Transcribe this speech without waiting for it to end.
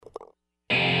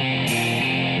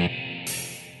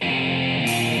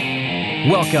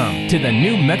Welcome to the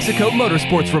New Mexico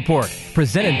Motorsports Report,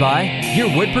 presented by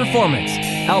Yearwood Performance,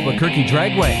 Albuquerque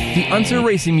Dragway, the Unser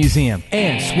Racing Museum,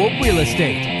 and Swope Real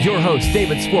Estate. Your host,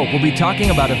 David Swope, will be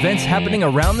talking about events happening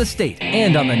around the state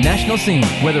and on the national scene,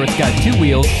 whether it's got 2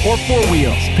 wheels or 4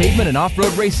 wheels, pavement and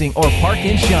off-road racing, or park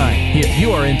and shine. If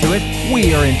you are into it,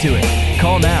 we are into it.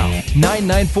 Call now,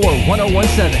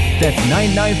 994-1017. That's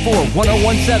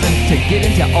 994-1017 to get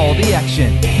into all the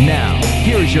action. Now,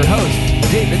 here's your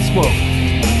host, David Swope.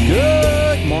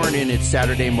 Good morning. It's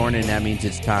Saturday morning. That means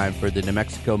it's time for the New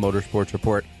Mexico Motorsports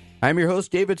Report. I'm your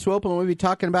host, David Swope, and we'll be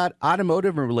talking about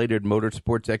automotive and related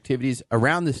motorsports activities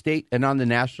around the state and on the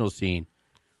national scene.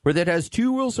 Whether it has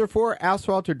 2 wheels or 4,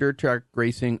 asphalt or dirt track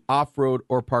racing, off-road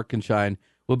or park and shine,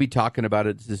 we'll be talking about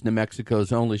it. This is New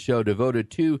Mexico's only show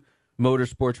devoted to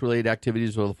motorsports-related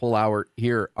activities with a full hour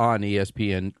here on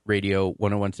ESPN Radio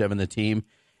 1017, The Team.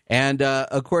 And,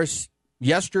 of course,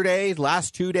 yesterday,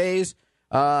 last 2 days,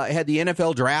 I had the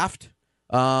NFL draft.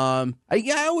 I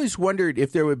always wondered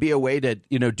if there would be a way to,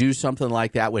 do something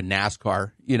like that with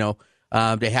NASCAR,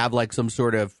 to have like some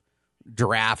sort of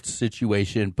draft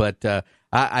situation. But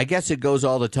I guess it goes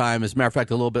all the time. As a matter of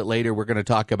fact, a little bit later, we're going to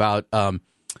talk about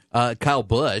Kyle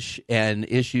Busch and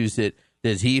issues that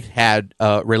he had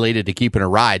related to keeping a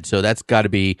ride. So that's got to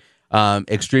be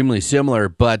extremely similar.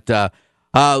 But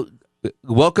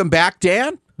welcome back,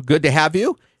 Dan. Good to have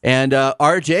you. And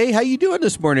RJ, how you doing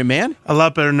this morning, man? A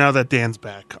lot better now that Dan's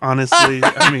back. Honestly,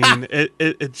 I mean,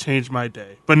 it changed my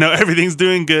day. But no, everything's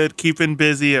doing good. Keeping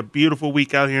busy. A beautiful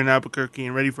week out here in Albuquerque,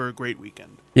 and ready for a great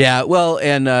weekend. Yeah, well,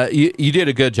 and you did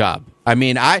a good job. I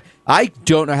mean, I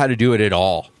don't know how to do it at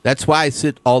all. That's why I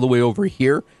sit all the way over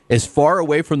here, as far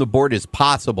away from the board as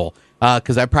possible,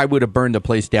 because I probably would have burned the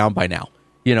place down by now.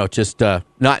 Just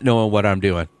not knowing what I'm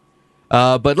doing.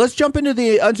 But let's jump into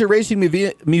the Unser Racing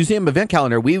Museum event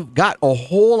calendar. We've got a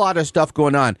whole lot of stuff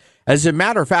going on. As a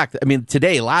matter of fact, I mean,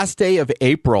 today, last day of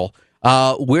April,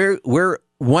 we're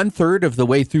 1/3 of the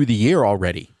way through the year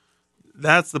already.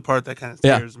 That's the part that kind of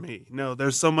scares me. No,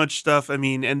 there's so much stuff. I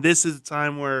mean, and this is a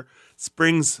time where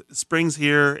spring's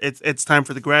here. It's time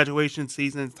for the graduation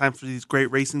season. It's time for these great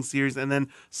racing series, and then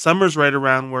summer's right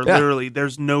around where literally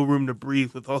there's no room to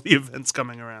breathe with all the events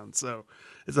coming around. So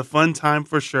it's a fun time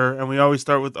for sure, and we always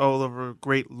start with all of our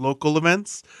great local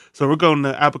events. So we're going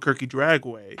to Albuquerque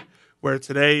Dragway, where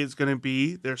today is going to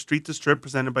be their Street to Strip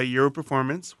presented by Yearwood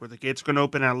Performance, where the gates are going to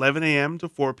open at 11 a.m. to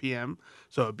 4 p.m.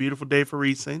 So a beautiful day for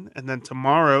racing. And then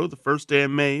tomorrow, the first day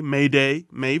of May, May Day,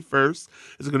 May 1st,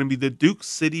 is going to be the Duke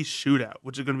City Shootout,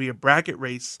 which is going to be a bracket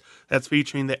race that's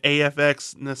featuring the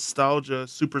AFX Nostalgia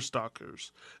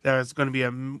Superstockers. That is going to be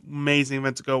an amazing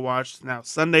event to go watch. Now,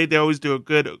 Sunday, they always do a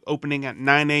good opening at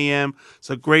 9 a.m.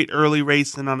 So great early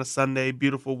racing on a Sunday,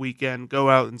 beautiful weekend. Go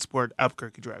out and support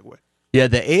Albuquerque Dragway. Yeah,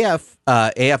 the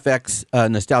AFX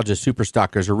Nostalgia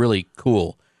Superstockers are really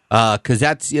cool because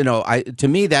that's, to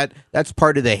me, that's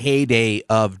part of the heyday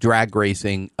of drag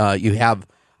racing. You have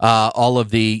all of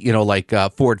the,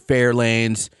 Ford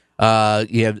Fairlanes,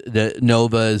 you have the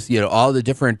Novas, all the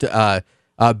different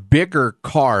bigger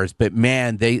cars. But,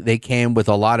 man, they came with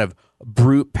a lot of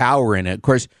brute power in it. Of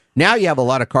course, now you have a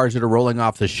lot of cars that are rolling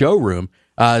off the showroom.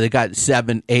 They got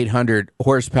 700-800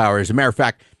 horsepower. As a matter of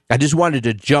fact, I just wanted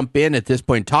to jump in at this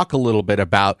point and talk a little bit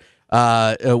about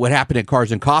what happened at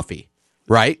Cars and Coffee,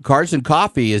 right? Cars and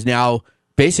Coffee has now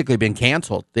basically been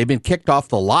canceled. They've been kicked off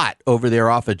the lot over there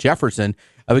off of Jefferson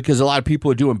because a lot of people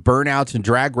are doing burnouts and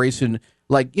drag racing,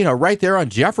 right there on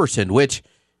Jefferson, which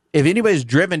if anybody's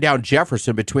driven down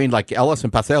Jefferson between Ellis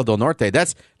and Paseo del Norte,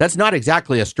 that's not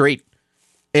exactly a straight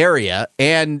area.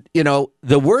 And,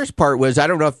 the worst part was, I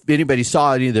don't know if anybody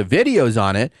saw any of the videos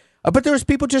on it, but there was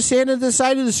people just standing at the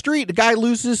side of the street. The guy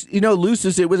looses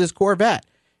it with his Corvette.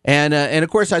 And of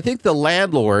course, I think the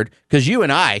landlord, because you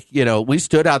and I, we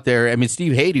stood out there. I mean,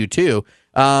 Steve Haydu, too.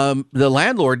 The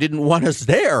landlord didn't want us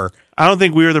there. I don't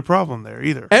think we were the problem there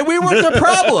either. And we weren't the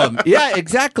problem. Yeah,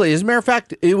 exactly. As a matter of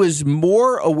fact, it was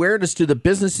more awareness to the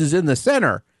businesses in the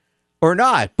center or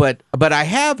not. But I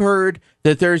have heard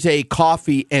that there's a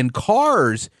coffee and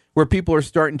cars where people are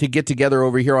starting to get together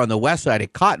over here on the west side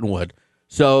at Cottonwood.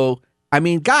 So, I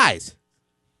mean, guys,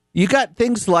 you got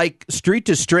things like Street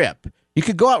to Strip. You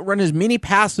could go out and run as many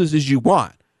passes as you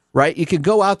want, right? You can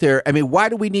go out there. I mean, why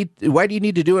do you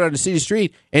need to do it on a city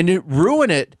street and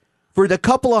ruin it for the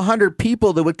couple of hundred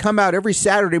people that would come out every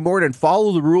Saturday morning,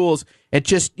 follow the rules, and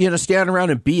just, stand around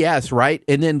and BS, right?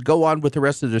 And then go on with the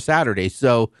rest of their Saturday.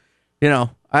 So, I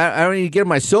don't need to get in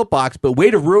my soapbox, but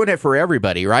way to ruin it for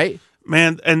everybody, right?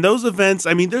 Man, and those events,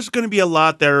 I mean, there's going to be a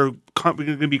lot that are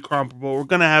going to be comparable. We're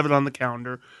going to have it on the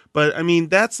calendar. But, I mean,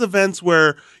 that's events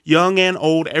where young and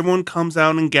old, everyone comes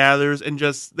out and gathers and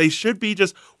they should be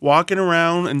just walking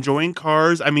around, enjoying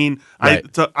cars. I mean, Right.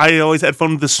 I always had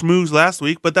fun with the Smooths last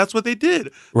week, but that's what they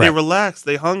did. Right. They relaxed.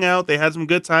 They hung out. They had some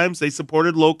good times. They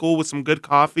supported local with some good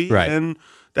coffee. Right. And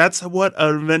that's what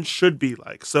an event should be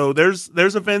like. So there's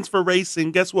events for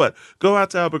racing. Guess what? Go out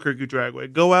to Albuquerque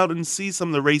Dragway. Go out and see some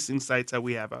of the racing sites that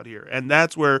we have out here. And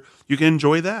that's where you can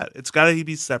enjoy that. It's got to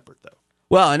be separate, though.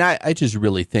 Well, and I just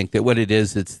really think that what it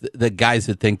is, it's the guys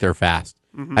that think they're fast.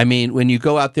 I mean, when you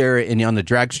go out there and on the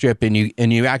drag strip and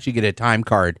you actually get a time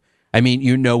card, I mean,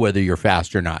 you know whether you're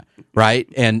fast or not, right?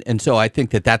 And so I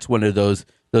think that that's one of those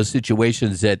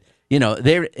situations that, you know,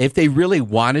 if they really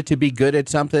wanted to be good at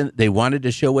something, they wanted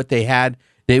to show what they had,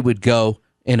 they would go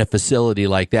in a facility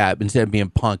like that instead of being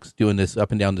punks doing this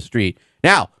up and down the street.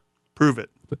 Now, Prove it.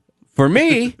 for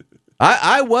me,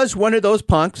 I was one of those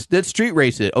punks that street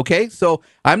raced it, okay? So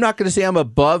I'm not going to say I'm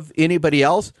above anybody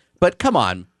else, but come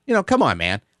on,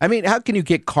 man. I mean, how can you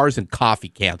get Cars and Coffee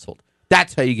canceled?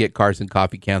 That's how you get Cars and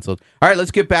Coffee canceled. All right,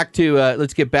 let's get back to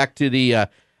the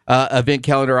event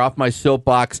calendar off my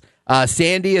soapbox.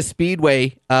 Sandia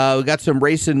Speedway, we got some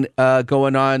racing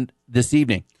going on this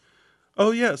evening.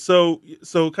 Oh yeah, so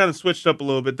kind of switched up a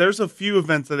little bit. There's a few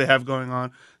events that they have going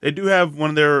on. They do have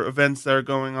one of their events that are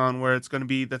going on where it's going to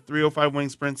be the 305 wing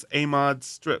sprints, A-Mod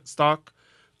stock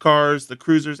cars, the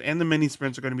cruisers, and the mini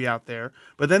sprints are going to be out there.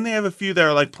 But then they have a few that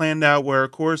are like planned out where,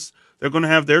 of course, they're going to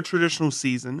have their traditional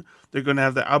season. They're going to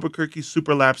have the Albuquerque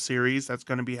Super Lap Series that's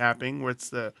going to be happening, where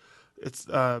it's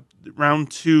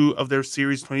round 2 of their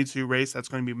Series 22 race. That's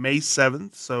going to be May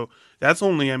 7th. So that's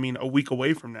only, I mean, a week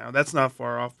away from now. That's not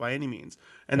far off by any means.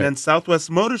 And then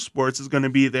Southwest Motorsports is going to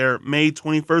be there May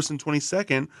 21st and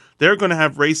 22nd. They're going to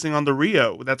have racing on the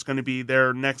Rio. That's going to be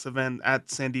their next event at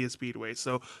Sandia Speedway.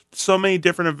 So many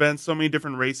different events, so many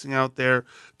different racing out there.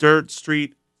 Dirt,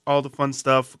 street, all the fun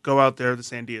stuff. Go out there to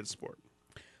Sandia Sport.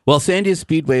 Well, Sandia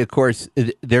Speedway, of course,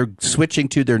 they're switching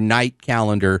to their night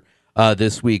calendar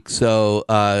this week. So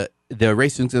the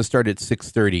racing's going to start at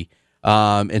 6:30.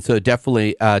 And so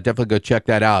definitely go check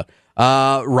that out.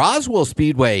 Roswell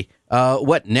Speedway,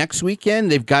 next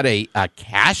weekend? They've got a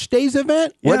Cash Days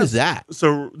event? What is that?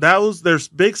 So that was their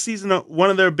big season. One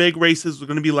of their big races was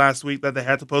going to be last week that they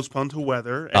had to postpone to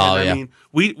weather. And I mean,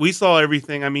 we saw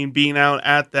everything. I mean, being out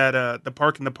at that the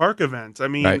Park in the Park event. I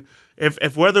mean, right.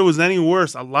 If weather was any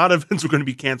worse, a lot of events were going to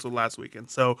be canceled last weekend.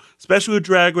 So, especially with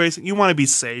drag racing, you want to be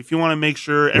safe. You want to make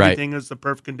sure everything is the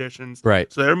perfect conditions.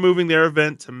 Right. So, they're moving their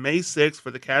event to May 6th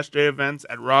for the Cash Day events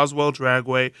at Roswell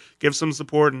Dragway. Give some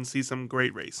support and see some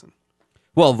great racing.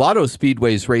 Well, Vado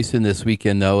Speedway's racing this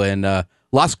weekend, though, and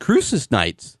Las Cruces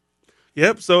nights.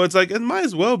 Yep, so it's like, it might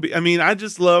as well be. I mean, I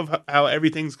just love how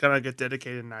everything's kind of get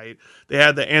dedicated night. They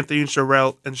had the Anthony and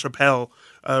Chappelle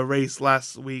race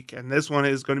last week, and this one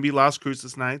is going to be Las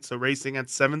Cruces night, so racing at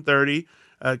 7:30,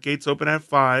 gates open at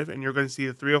 5, and you're going to see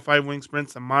the 305 wing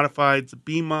sprints, the modifieds, the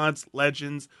B-Mods,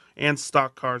 Legends, and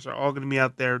stock cars are all going to be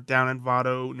out there down in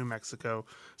Vado, New Mexico.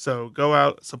 So go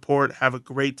out, support, have a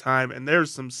great time, and there's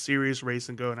some serious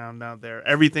racing going on down there.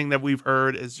 Everything that we've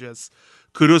heard is just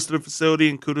kudos to the facility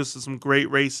and kudos to some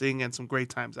great racing and some great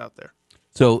times out there.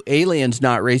 So Alien's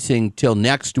not racing till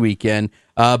next weekend,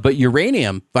 but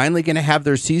Uranium finally going to have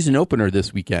their season opener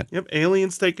this weekend. Yep,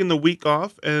 Alien's taking the week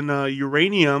off, and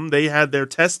Uranium, they had their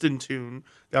Test and Tune.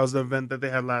 That was the event that they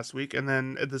had last week. And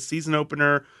then the season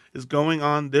opener is going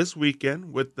on this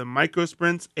weekend with the Micro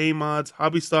Sprints, A-Mods,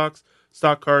 Hobby Stocks,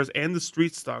 stock cars, and the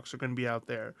street stocks are going to be out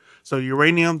there. So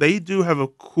Uranium, they do have a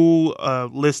cool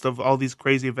list of all these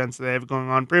crazy events that they have going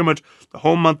on. Pretty much the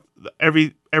whole month,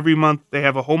 every month, they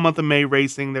have a whole month of May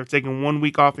racing. They're taking 1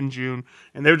 week off in June,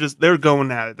 and they're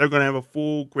going at it. They're going to have a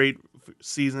full great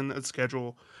season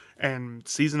schedule, and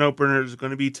season opener is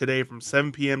going to be today from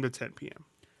 7 p.m. to 10 p.m.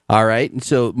 All right, and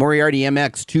so Moriarty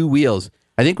MX 2 wheels.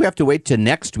 I think we have to wait till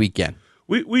next weekend.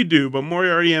 We do, but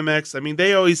Moriarty MX, I mean,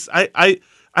 they always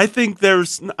I think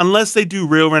there's, unless they do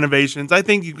real renovations, I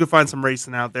think you could find some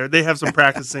racing out there. They have some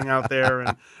practicing out there,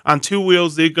 and on 2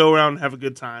 wheels, they go around and have a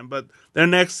good time. But their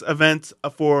next event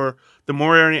for the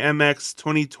Moriarty MX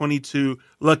 2022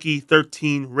 Lucky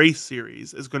 13 Race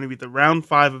Series is going to be the Round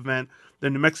 5 event, the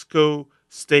New Mexico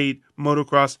State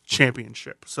Motocross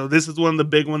Championship. So this is one of the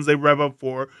big ones they rev up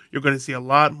for. You're going to see a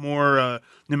lot more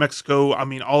New Mexico, I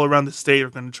mean, all around the state are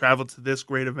going to travel to this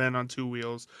great event on 2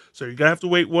 wheels. So you're going to have to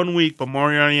wait 1 week, but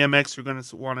Moriarty MX, you're going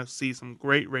to want to see some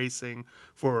great racing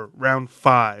for Round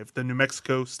 5, the New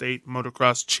Mexico State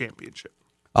Motocross Championship.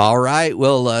 All right,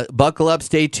 well, buckle up,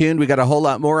 stay tuned. We got a whole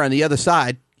lot more on the other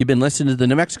side. You've been listening to the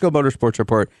New Mexico Motorsports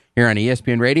Report here on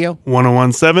ESPN Radio.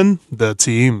 1017, The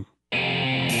Team.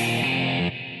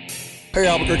 Hey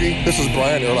Albuquerque, this is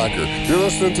Brian Erlacher. You're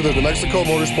listening to the New Mexico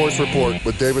Motorsports Report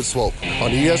with David Swope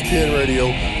on ESPN Radio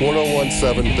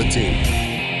 1017 The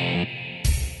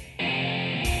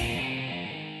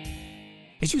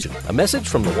Team. A message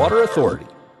from the Water Authority.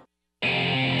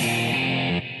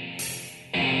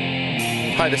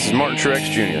 Hi, this is Martin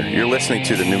Truex Jr. You're listening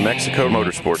to the New Mexico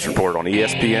Motorsports Report on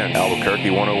ESPN Albuquerque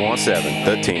 1017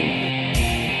 The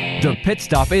Team. The pit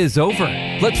stop is over.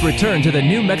 Let's return to the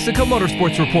New Mexico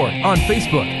Motorsports Report on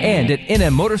Facebook and at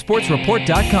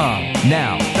nmmotorsportsreport.com.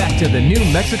 Now, back to the New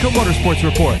Mexico Motorsports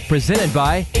Report, presented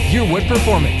by Yearwood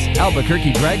Performance,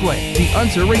 Albuquerque Dragway, the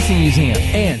Unser Racing Museum,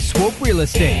 and Swope Real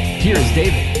Estate. Here's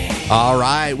David. All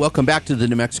right, welcome back to the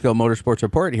New Mexico Motorsports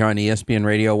Report here on ESPN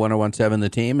Radio 1017 The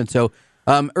Team. And so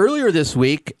earlier this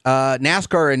week,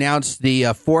 NASCAR announced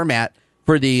the format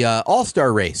for the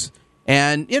All-Star race.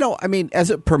 And, you know, I mean, as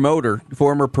a promoter,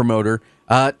 former promoter,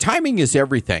 timing is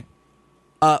everything.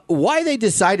 Why they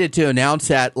decided to announce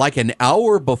that like an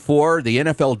hour before the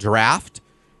NFL draft,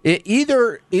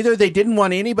 either they didn't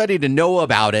want anybody to know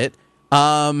about it,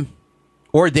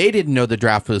 or they didn't know the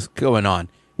draft was going on,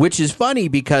 which is funny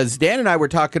because Dan and I were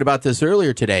talking about this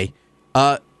earlier today.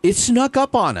 It snuck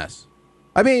up on us.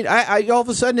 I mean, I all of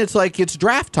a sudden it's like it's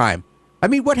draft time. I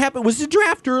mean, what happened? Was the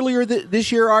draft earlier this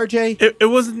year, RJ? It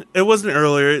wasn't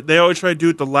earlier. They always try to do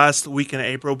it the last week in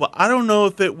April, but I don't know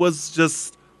if it was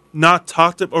just not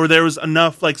talked about, or there was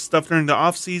enough like stuff during the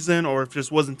off season, or if it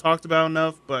just wasn't talked about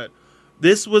enough. But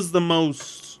this was the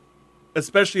most,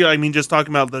 especially I mean, just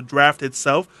talking about the draft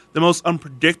itself, the most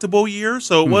unpredictable year.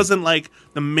 So it wasn't like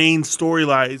the main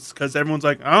storylines because everyone's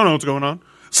like, I don't know what's going on.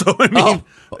 So I mean,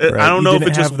 I don't know if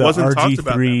it just wasn't talked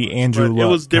about. Andrew but it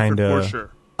was different kinda... for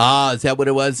sure. Is that what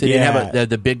it was? They didn't have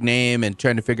the big name and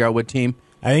trying to figure out what team?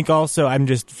 I think also I'm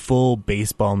just full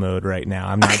baseball mode right now.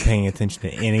 I'm not paying attention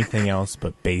to anything else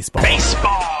but baseball.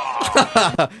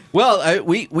 Well,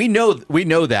 we know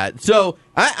that. So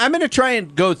I'm going to try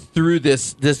and go through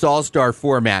this All-Star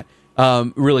format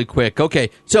really quick.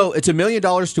 Okay, so it's $1 million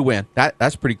to win.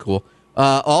 That's pretty cool.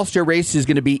 All-Star race is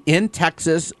going to be in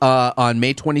Texas on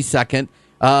May 22nd.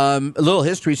 A little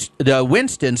history. The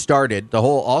Winston started, the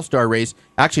whole All-Star race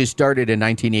actually started in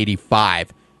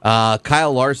 1985.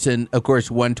 Kyle Larson, of course,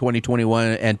 won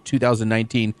 2021 and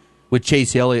 2019 with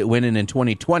Chase Elliott winning in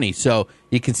 2020. So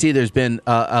you can see there's been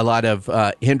a lot of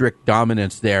Hendrick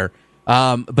dominance there.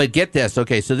 But get this.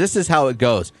 Okay, so this is how it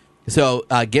goes. So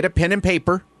get a pen and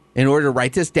paper in order to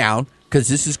write this down because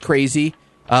this is crazy.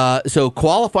 So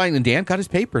qualifying, and Dan got his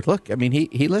paper. Look, I mean,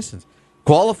 he listens.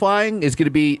 Qualifying is going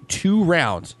to be 2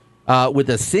 rounds with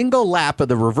a single lap of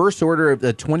the reverse order of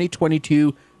the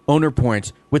 2022 owner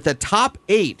points, with the top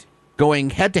 8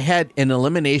 going head-to-head in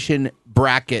elimination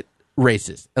bracket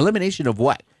races. Elimination of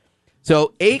what?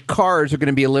 So 8 cars are going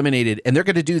to be eliminated, and they're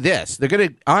going to do this. They're going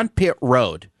to, on pit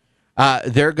road,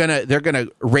 they're going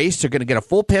to race. They're going to get a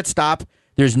full pit stop.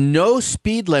 There's no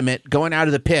speed limit going out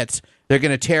of the pits. They're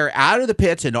going to tear out of the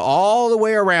pits and all the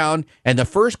way around, and the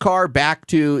first car back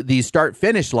to the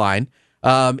start-finish line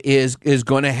is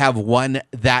going to have won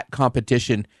that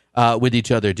competition with each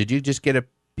other. Did you just get a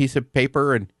piece of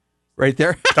paper and right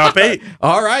there? Top 8.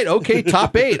 All right, okay,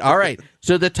 top 8. All right,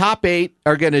 so the top 8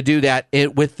 are going to do that.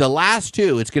 With the last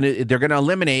 2, they're going to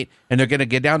eliminate, and they're going to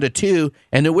get down to 2,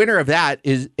 and the winner of that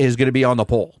is going to be on the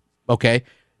pole. Okay.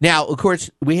 Now, of course,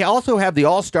 we also have the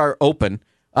All-Star Open.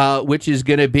 Which is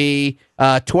going to be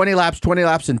 20 laps,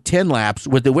 and 10 laps,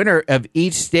 with the winner of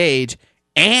each stage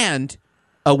and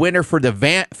a winner for the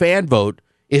fan vote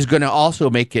is going to also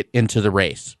make it into the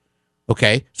race.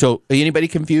 Okay, so anybody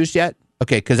confused yet?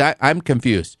 Okay, because I'm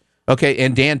confused. Okay,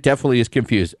 and Dan definitely is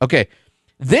confused. Okay,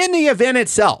 then the event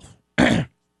itself,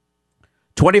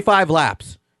 25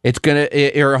 laps. It's going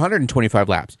to, or 125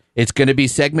 laps. It's going to be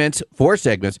 4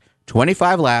 segments,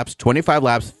 25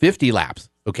 laps, 50 laps.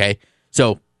 Okay.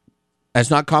 So that's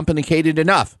not complicated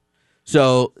enough.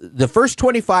 So the first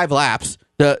 25 laps,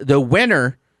 the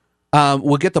winner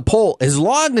will get the pole as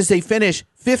long as they finish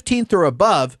 15th or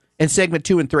above in segment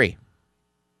 2 and 3.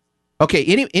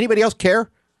 Okay, anybody else care?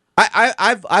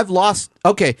 I've lost.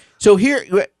 Okay, so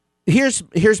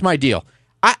here's my deal.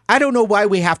 I don't know why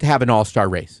we have to have an all-star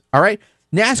race. All right,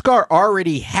 NASCAR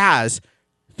already has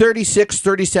 36,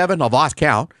 37. I've lost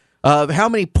count of how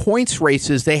many points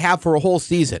races they have for a whole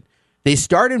season. They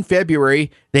start in February,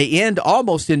 they end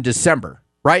almost in December,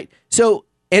 right? So,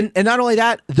 and not only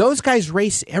that, those guys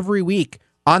race every week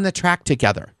on the track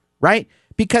together, right?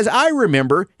 Because I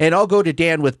remember, and I'll go to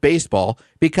Dan with baseball,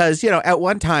 because, at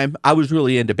one time I was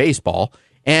really into baseball,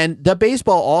 And the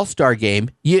baseball all-star game,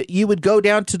 you would go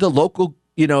down to the local,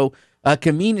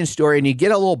 convenience store and you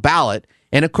get a little ballot.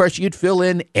 And of course, you'd fill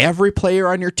in every player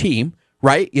on your team,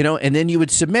 right? And then you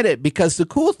would submit it, because the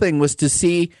cool thing was to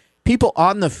see people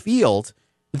on the field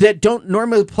that don't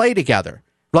normally play together.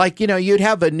 Like, you'd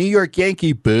have a New York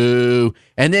Yankee, boo,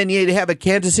 and then you'd have a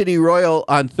Kansas City Royal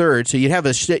on third. So you'd have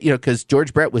because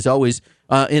George Brett was always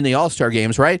in the All-Star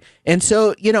games, right? And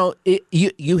so,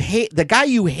 you hate the guy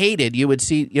you hated, you would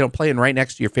see, playing right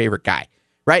next to your favorite guy,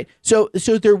 right? So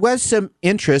there was some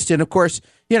interest, and of course,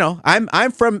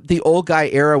 I'm from the old guy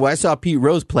era where I saw Pete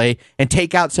Rose play and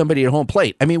take out somebody at home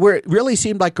plate. I mean, where it really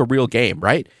seemed like a real game,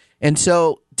 right? And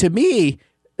so to me,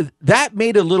 that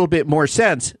made a little bit more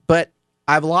sense, but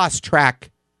I've lost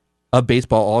track of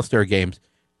baseball all-star games.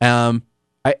 Are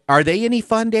they any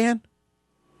fun, Dan?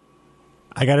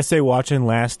 I got to say, watching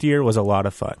last year was a lot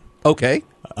of fun. Okay.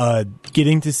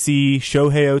 Getting to see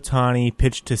Shohei Ohtani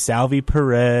pitch to Salvi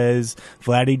Perez,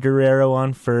 Vladdy Guerrero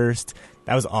on first,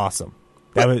 that was awesome.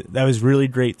 That was really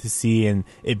great to see, and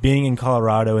it being in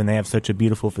Colorado, and they have such a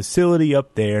beautiful facility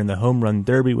up there, and the home run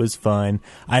derby was fun.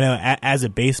 I know as a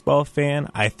baseball fan,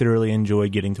 I thoroughly enjoy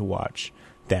getting to watch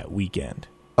that weekend.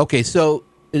 Okay, so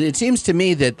it seems to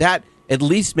me that at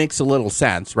least makes a little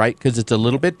sense, right? Because it's a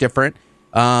little bit different,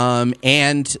 I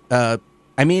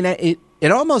mean,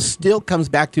 it almost still comes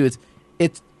back to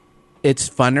it's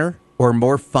funner or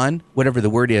more fun, whatever the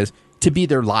word is, to be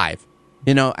there live.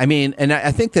 I mean, and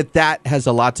I think that has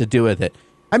a lot to do with it.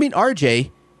 I mean, RJ,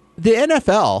 the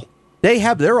NFL, they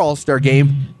have their All-Star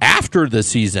game after the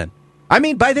season. I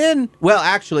mean, by then, well,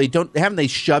 actually, haven't they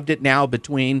shoved it now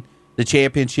between the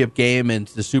championship game and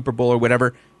the Super Bowl or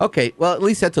whatever? Okay, well, at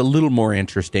least that's a little more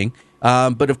interesting.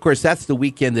 But of course, that's the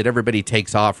weekend that everybody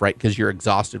takes off, right? Because you're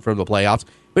exhausted from the playoffs.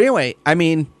 But anyway, I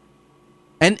mean,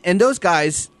 and those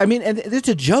guys, I mean, and it's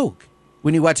a joke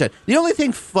when you watch it. The only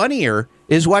thing funnier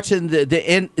is watching the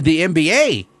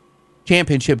NBA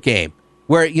championship game,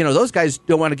 where those guys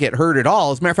don't want to get hurt at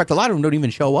all. As a matter of fact, a lot of them don't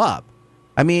even show up.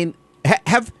 I mean,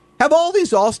 have all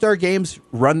these All-Star games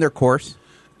run their course?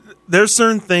 There's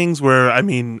certain things where, I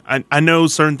mean, I know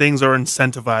certain things are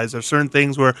incentivized. There's certain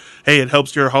things where, hey, it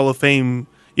helps your Hall of Fame,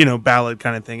 ballot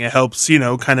kind of thing. It helps,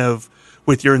 kind of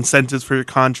with your incentives for your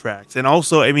contracts. And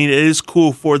also, I mean, it is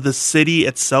cool for the city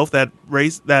itself, that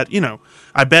race, that,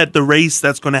 I bet the race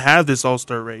that's going to have this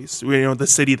All-Star race, the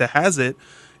city that has it,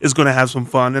 is going to have some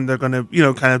fun, and they're going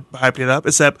to, kind of hype it up.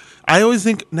 Except, I always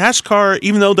think NASCAR,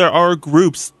 even though there are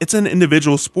groups, it's an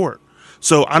individual sport.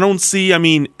 So I don't see, I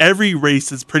mean, every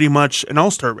race is pretty much an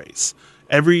all-star race.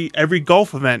 Every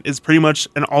golf event is pretty much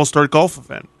an all-star golf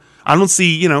event. I don't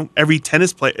see, every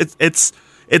tennis player.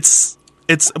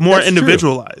 It's more That's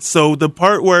individualized. True. So the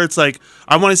part where it's like,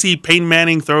 I want to see Peyton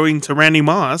Manning throwing to Randy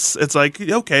Moss, it's like,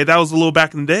 okay, that was a little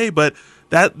back in the day, but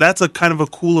that's a kind of a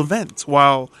cool event.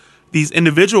 While these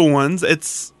individual ones,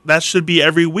 that should be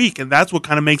every week, and that's what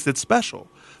kind of makes it special.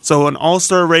 So an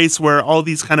all-star race where all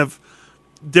these kind of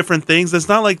different things, it's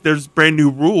not like there's brand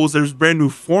new rules, there's brand new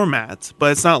formats,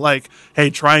 but it's not like, hey,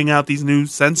 trying out these new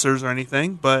sensors or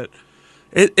anything, but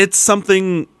it's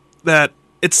something that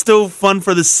it's still fun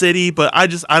for the city, but I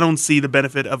don't see the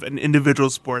benefit of an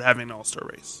individual sport having an all-star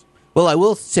race. Well, I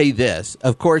will say this,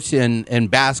 of course, in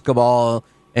basketball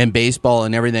and baseball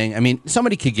and everything, I mean,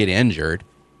 somebody could get injured,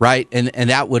 right, and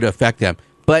that would affect them.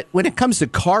 But when it comes to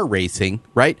car racing,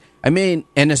 right, I mean,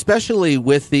 and especially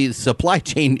with the supply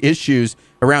chain issues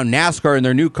around NASCAR and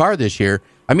their new car this year,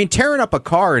 I mean, tearing up a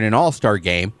car in an all-star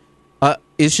game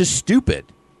is just stupid.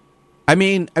 I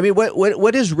mean,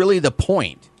 what is really the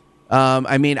point?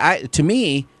 I mean, I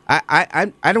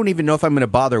don't even know if I'm going to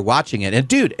bother watching it. And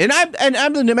dude, and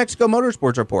I'm the New Mexico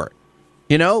Motorsports Report,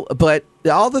 but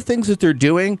all the things that they're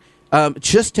doing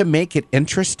just to make it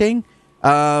interesting.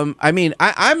 I mean,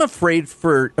 I'm afraid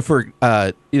for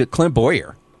Clint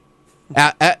Boyer.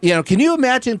 Can you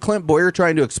imagine Clint Boyer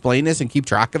trying to explain this and keep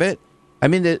track of it? I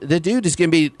mean, the dude is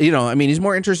going to be, he's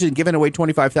more interested in giving away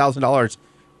 $25,000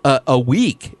 a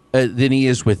week than he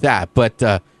is with that. But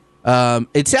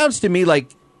it sounds to me like,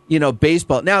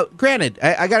 baseball. Now, granted,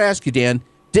 I got to ask you, Dan,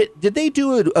 did they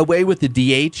do away with the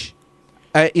DH?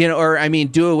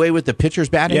 Do away with the pitcher's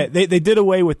batting? Yeah, they did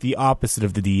away with the opposite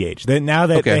of the DH. Now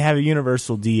that they have a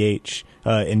universal DH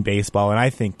in baseball, and I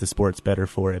think the sport's better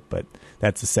for it, but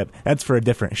that's for a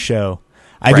different show.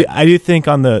 I do think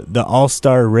on the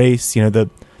All-Star race, the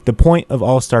point of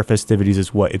All-Star festivities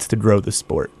is what? It's to grow the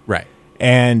sport. Right.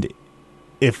 And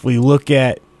if we look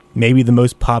at maybe the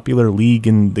most popular league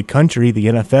in the country, the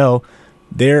NFL,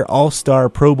 their All-Star,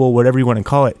 Pro Bowl, whatever you want to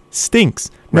call it,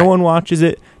 stinks. No one watches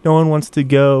it. No one wants to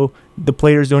go. The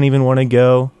players don't even want to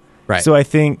go. Right. So I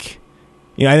think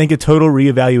a total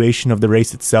reevaluation of the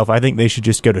race itself. I think they should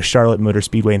just go to Charlotte Motor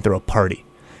Speedway and throw a party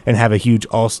and have a huge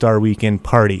All-Star Weekend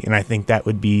party. And I think that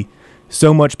would be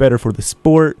so much better for the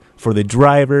sport, for the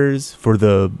drivers, for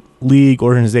the league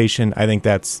organization. I think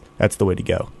that's the way to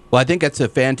go. Well, I think that's a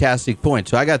fantastic point.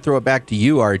 So I got to throw it back to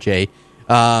you, RJ.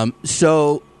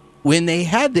 So when they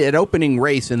had that opening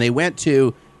race and they went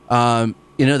to,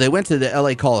 they went to the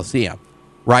LA Coliseum,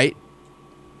 right?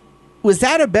 Was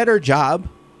that a better job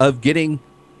of getting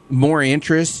more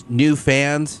interest, new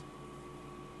fans?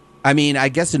 I mean, I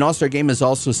guess an All-Star Game is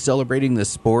also celebrating the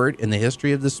sport and the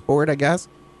history of the sport, I guess.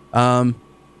 That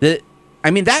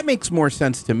makes more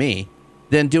sense to me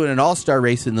than doing an All-Star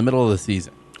race in the middle of the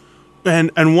season.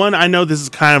 And one, I know this is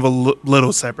kind of a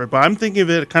little separate, but I'm thinking of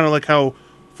it kind of like how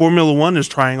Formula One is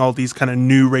trying all these kind of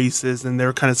new races, and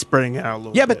they're kind of spreading it out a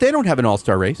little bit. Yeah, but they don't have an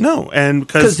All-Star race. No, and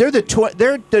because they're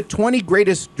the 20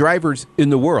 greatest drivers in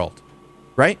the world,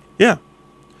 right? Yeah.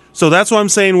 So that's what I'm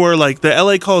saying. Where like the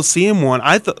LA Coliseum one,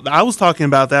 I was talking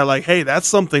about that. Like, hey, that's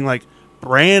something like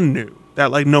brand new that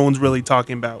like no one's really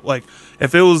talking about. Like,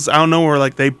 if it was, I don't know, where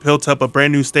like they built up a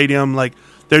brand new stadium, like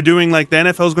they're doing, like the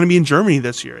NFL is going to be in Germany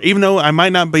this year. Even though I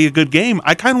might not be a good game,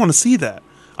 I kind of want to see that.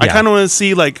 I kind of want to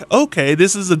see, like, okay,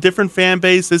 this is a different fan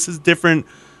base. This is different.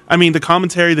 I mean, the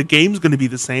commentary, the game's going to be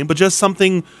the same, but just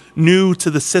something new to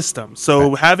the system.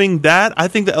 So having that, I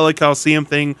think the LA Coliseum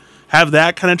thing, have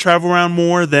that kind of travel around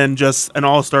more than just an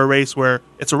all-star race where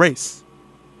it's a race.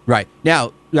 Right.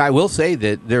 Now, I will say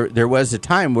that there was a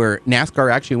time where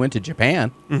NASCAR actually went to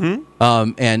Japan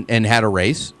and had a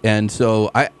race. And so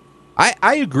I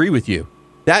agree with you.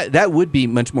 That would be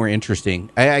much more interesting.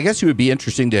 I guess it would be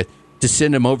interesting to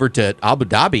send him over to Abu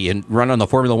Dhabi and run on the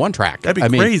Formula One track. That'd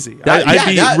be crazy.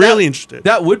 I'd be really interested.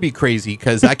 That would be crazy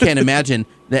because I can't imagine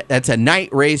that's a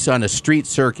night race on a street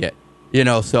circuit.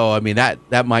 So, I mean,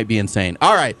 that might be insane.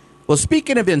 All right. Well,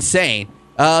 speaking of insane,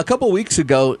 a couple of weeks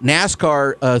ago,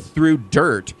 NASCAR threw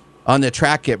dirt on the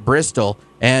track at Bristol.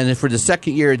 And for the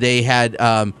second year, they had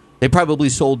they probably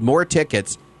sold more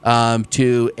tickets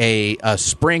to a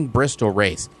spring Bristol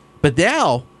race. But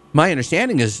now, my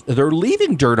understanding is they're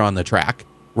leaving dirt on the track,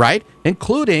 right?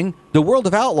 Including the World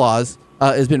of Outlaws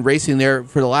has been racing there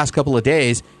for the last couple of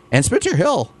days. And Spencer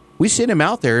Hill, we sent him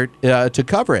out there to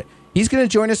cover it. He's going to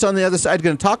join us on the other side,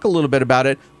 going to talk a little bit about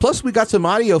it. Plus, we got some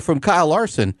audio from Kyle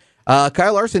Larson.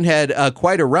 Kyle Larson had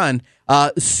quite a run.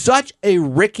 Such a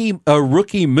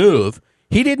rookie move.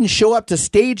 He didn't show up to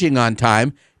staging on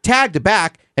time, tagged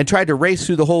back, and tried to race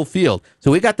through the whole field. So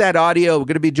we got that audio. We're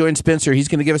going to be joining Spencer. He's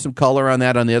going to give us some color on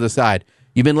that on the other side.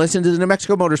 You've been listening to the New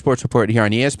Mexico Motorsports Report here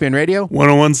on ESPN Radio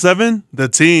 101.7, The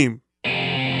Team.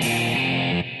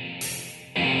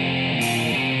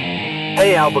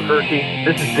 Hey Albuquerque,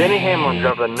 this is Denny Hamlin,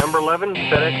 driver of number 11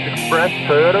 FedEx Express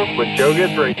Toyota with Joe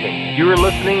Gibbs Racing. You are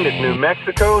listening to New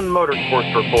Mexico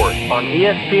Motorsports Report on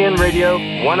ESPN Radio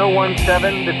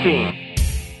 101.7 The Team.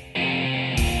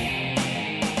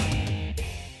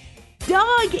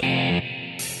 Dog!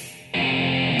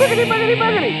 Buggity, buggity,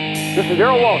 buggity! This is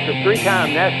Darrell Waltrip,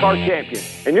 3-time NASCAR champion,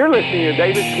 and you're listening to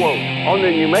David Swope on the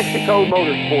New Mexico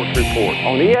Motorsports Report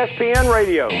on ESPN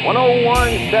Radio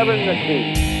 101.7 The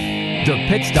Team. The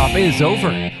pit stop is over.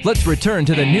 Let's return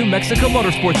to the New Mexico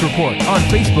Motorsports Report on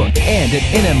Facebook and at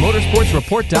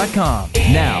nmmotorsportsreport.com.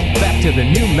 Now, back to the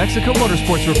New Mexico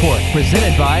Motorsports Report,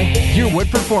 presented by Yearwood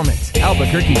Performance,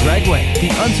 Albuquerque Dragway, the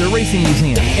Unser Racing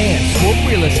Museum, and Swope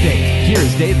Real Estate.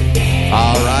 Here's David.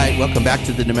 All right, welcome back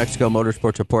to the New Mexico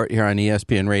Motorsports Report here on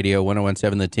ESPN Radio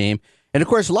 101.7 The Team. And, of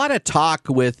course, a lot of talk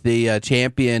with the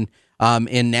champion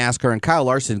in NASCAR, and Kyle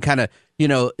Larson kind of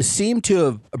seem to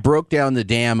have broke down the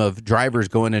dam of drivers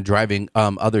going and driving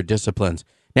other disciplines.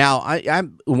 Now,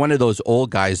 I'm one of those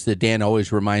old guys that Dan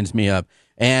always reminds me of.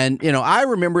 And, I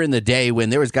remember in the day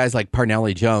when there was guys like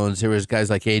Parnelli Jones, there was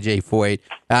guys like A.J. Foyt,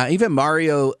 even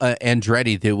Mario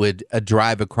Andretti that would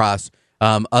drive across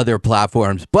other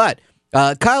platforms. But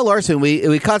Kyle Larson,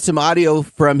 we caught some audio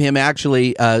from him,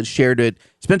 actually shared it.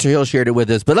 Spencer Hill shared it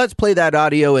with us. But let's play that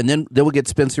audio, and then we'll get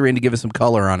Spencer in to give us some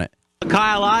color on it.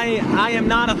 Kyle, I am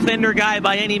not a fender guy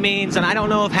by any means, and I don't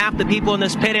know if half the people in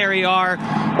this pit area are,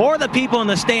 or the people in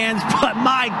the stands, but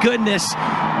my goodness,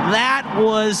 that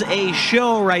was a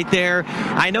show right there.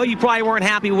 I know you probably weren't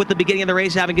happy with the beginning of the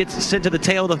race, having to get sent to the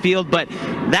tail of the field, but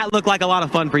that looked like a lot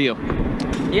of fun for you.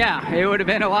 Yeah, it would have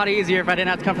been a lot easier if I didn't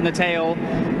have to come from the tail.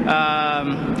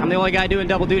 I'm the only guy doing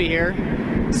double duty here,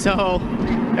 so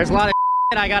there's a lot of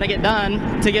I got to get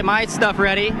done to get my stuff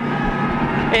ready,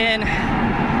 and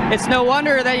it's no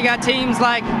wonder that you got teams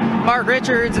like Mark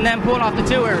Richards and them pulling off the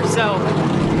tour. So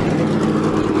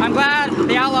I'm glad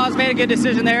the Outlaws made a good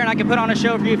decision there, and I can put on a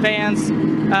show for you fans.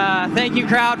 Thank you,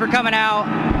 crowd, for coming out.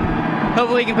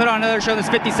 Hopefully we can put on another show that's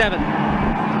 57.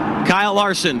 Kyle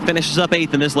Larson finishes up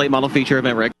 8th in this late model feature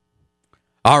event, Rick.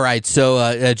 All right,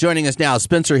 so joining us now,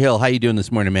 Spencer Hill. How you doing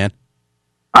this morning, man?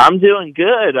 I'm doing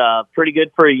good. Pretty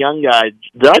good for a young guy.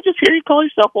 Did I just hear you call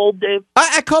yourself old, Dave?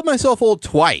 I called myself old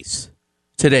twice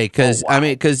today because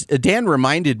Dan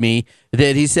reminded me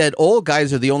that he said old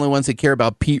guys are the only ones that care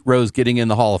about Pete Rose getting in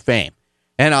the Hall of Fame,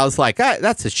 and I was like,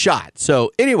 that's a shot.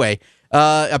 So anyway,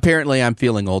 apparently I'm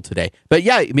feeling old today. But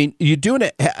yeah, I mean, you're doing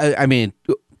it. I mean,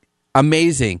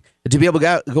 amazing to be able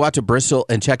to go out to Bristol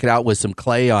and check it out with some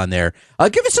clay on there.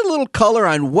 Give us a little color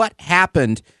on what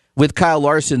happened with Kyle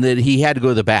Larson that he had to go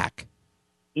to the back.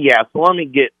 Yeah, so let me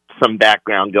get some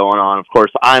background going on. Of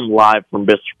course, I'm live from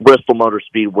Bristol Motor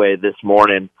Speedway this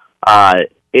morning.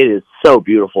 It is so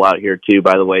beautiful out here, too,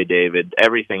 by the way, David.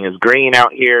 Everything is green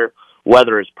out here.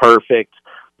 Weather is perfect.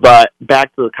 But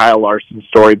back to the Kyle Larson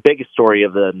story, biggest story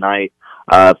of the night.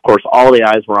 Of course, all the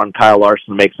eyes were on Kyle Larson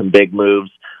to make some big moves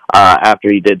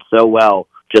after he did so well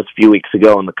just a few weeks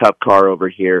ago in the Cup car over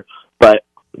here. But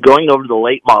going over to the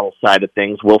late model side of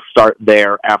things, we'll start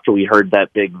there after we heard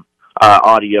that big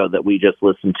audio that we just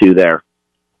listened to there.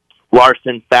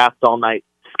 Larson, fast all night,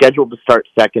 scheduled to start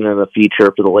second in the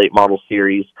feature for the late model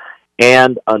series.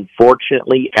 And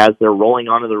unfortunately, as they're rolling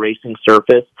onto the racing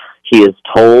surface, he is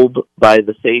told by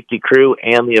the safety crew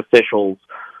and the officials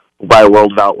by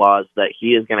World of Outlaws that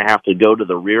he is going to have to go to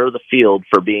the rear of the field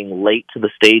for being late to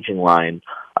the staging line.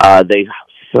 They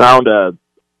sound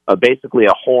basically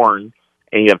a horn,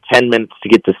 and you have 10 minutes to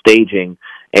get to staging,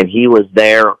 and he was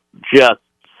there just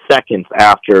seconds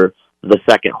after the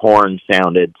second horn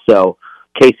sounded. So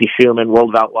Casey Schumann,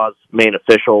 World of Outlaws main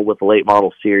official with the late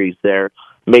model series there,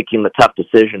 making the tough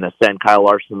decision to send Kyle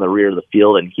Larson in the rear of the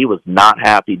field, and he was not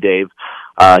happy, Dave.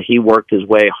 He worked his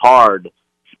way hard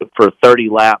for 30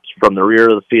 laps from the rear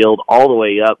of the field all the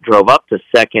way up, drove up to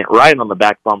second, right on the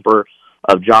back bumper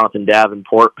of Jonathan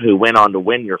Davenport, who went on to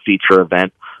win your feature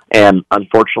event. And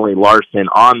unfortunately, Larson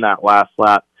on that last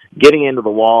lap, getting into the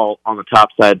wall on the top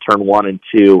side, turn 1 and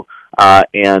 2,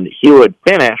 and he would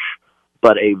finish,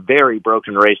 but a very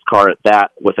broken race car at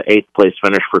that, with an 8th place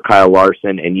finish for Kyle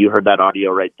Larson. And you heard that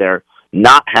audio right there.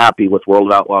 Not happy with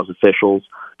World of Outlaws officials.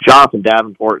 Jonathan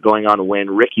Davenport going on to win,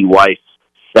 Ricky Weiss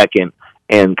second,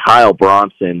 and Kyle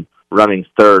Bronson running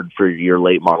third for your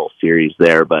late model series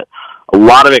there. But a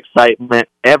lot of excitement.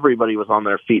 Everybody was on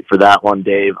their feet for that one,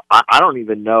 Dave. I don't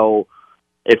even know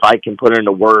if I can put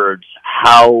into words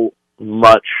how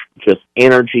much just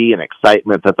energy and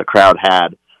excitement that the crowd had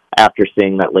after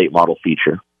seeing that late model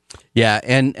feature. Yeah,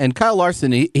 and Kyle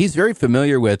Larson, he's very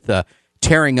familiar with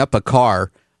tearing up a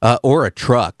car or a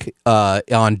truck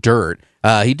on dirt.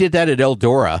 He did that at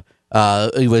Eldora.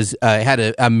 He was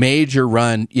had a major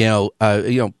run,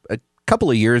 a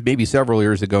couple of years, maybe several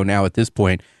years ago now at this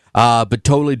point, but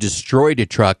totally destroyed a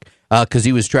truck because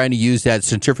he was trying to use that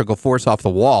centrifugal force off the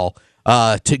wall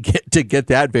to get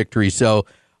that victory. So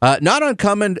not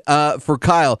uncommon for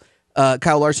Kyle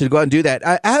Larson to go out and do that.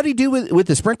 How did he do with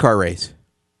the sprint car race?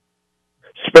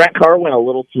 Sprint car went a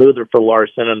little smoother for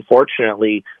Larson.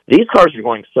 Unfortunately, these cars are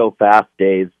going so fast,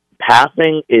 Dave.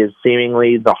 Passing is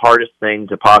seemingly the hardest thing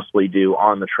to possibly do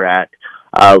on the track.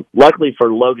 Luckily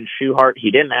for Logan Schuchart,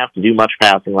 he didn't have to do much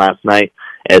passing last night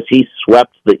as he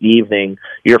swept the evening.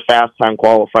 Your fast time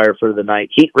qualifier for the night,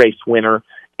 heat race winner,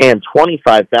 and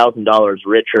 $25,000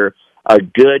 richer. A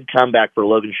good comeback for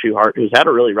Logan Schuchart, who's had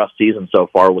a really rough season so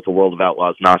far with the World of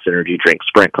Outlaws NOS Energy Drink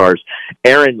sprint cars.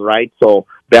 Aaron Reitzel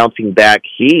bouncing back.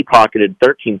 He pocketed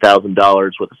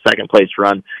 $13,000 with a second-place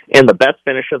run and the best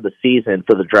finish of the season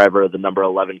for the driver of the number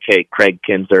 11K, Craig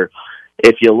Kinzer.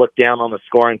 If you look down on the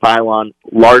scoring pylon,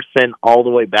 Larson all the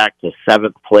way back to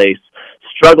 7th place.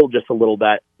 Struggled just a little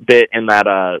bit in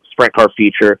that sprint car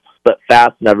feature, but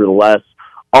fast nevertheless.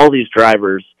 All these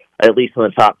drivers, at least in the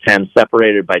top 10,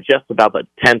 separated by just about the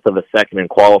 10th of a second in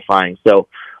qualifying. So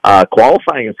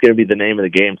qualifying is going to be the name of the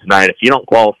game tonight. If you don't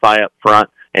qualify up front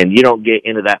and you don't get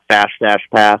into that fast dash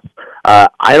pass,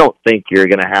 I don't think you're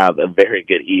going to have a very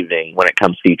good evening when it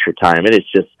comes feature time. It is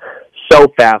just so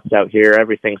fast out here.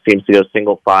 Everything seems to go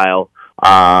single file.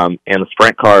 And the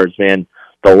sprint cars, man,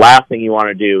 the last thing you want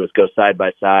to do is go side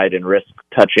by side and risk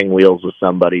touching wheels with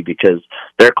somebody because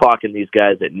they're clocking these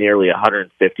guys at nearly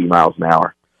 150 miles an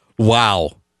hour.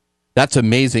 Wow. That's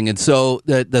amazing. And so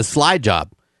the slide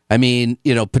job, I mean,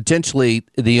 potentially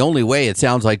the only way it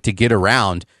sounds like to get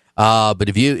around. But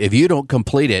if you don't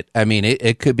complete it, I mean,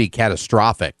 it could be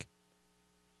catastrophic.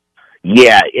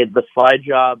 Yeah, the slide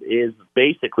job is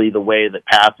basically the way that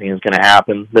passing is going to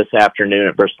happen this afternoon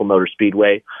at Bristol Motor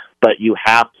Speedway, but you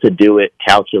have to do it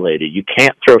calculated. You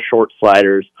can't throw short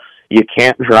sliders. You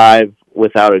can't drive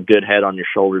without a good head on your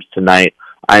shoulders tonight.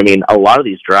 I mean, a lot of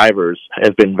these drivers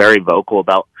have been very vocal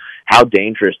about how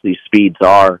dangerous these speeds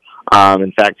are.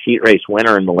 In fact, heat race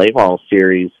winner in the late model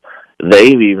series,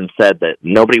 they've even said that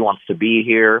nobody wants to be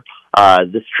here.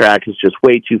 This track is just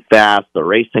way too fast. The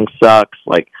racing sucks.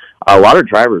 Like, a lot of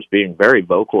drivers being very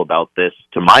vocal about this,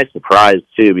 to my surprise,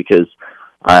 too, because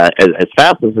as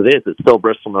fast as it is, it's still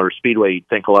Bristol Motor Speedway. You'd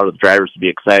think a lot of the drivers would be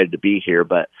excited to be here,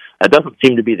 but that doesn't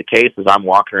seem to be the case as I'm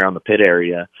walking around the pit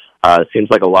area. It seems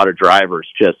like a lot of drivers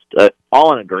just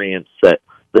all in agreement that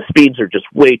the speeds are just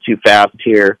way too fast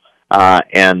here,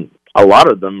 and a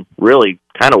lot of them really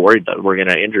kind of worried that we're going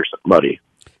to injure somebody.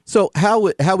 So how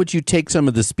would you take some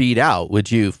of the speed out? Would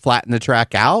you flatten the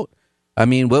track out? I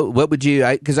mean, what would you?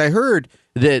 Because I heard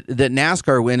that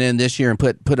NASCAR went in this year and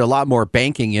put a lot more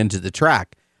banking into the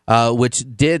track, which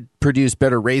did produce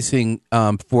better racing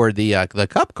for the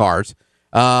Cup cars.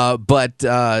 But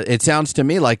it sounds to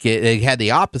me like it had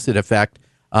the opposite effect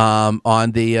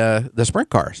on the sprint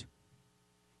cars.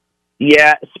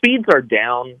 Yeah, speeds are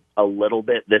down a little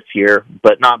bit this year,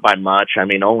 but not by much. I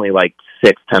mean, only like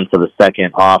 0.6 of a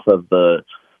second off of the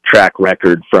track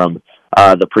record from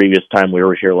the previous time we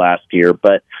were here last year.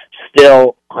 But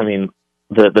still, I mean,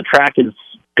 the track is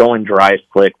going dry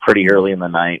slick pretty early in the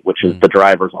night, which is the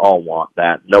drivers all want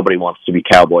that. Nobody wants to be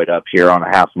cowboyed up here on a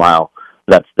half mile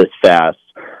that's this fast.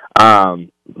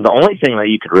 The only thing that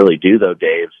you could really do, though,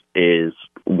 Dave, is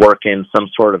work in some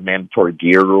sort of mandatory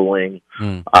gear ruling.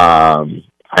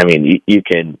 I mean, you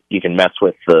can mess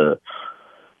with the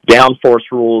downforce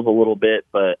rules a little bit,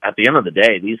 but at the end of the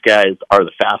day, these guys are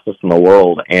the fastest in the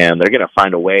world, and they're going to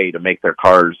find a way to make their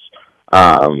cars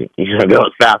go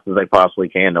as fast as they possibly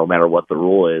can, no matter what the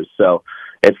rule is. So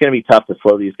it's going to be tough to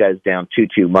slow these guys down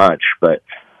too much, but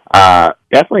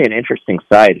definitely an interesting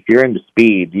sight. If you're into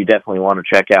speed, you definitely want to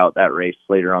check out that race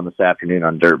later on this afternoon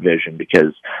on Dirt Vision,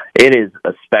 because it is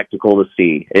a spectacle to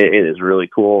see. It is really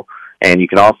cool. And you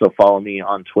can also follow me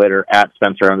on Twitter at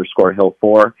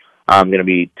Spencer_Hill4. I'm going to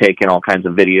be taking all kinds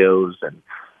of videos and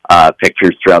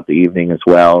pictures throughout the evening as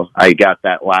well. I got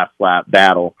that last lap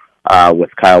battle with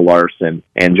Kyle Larson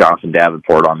and Jonathan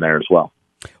Davenport on there as well.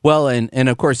 Well, and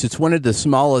of course, it's one of the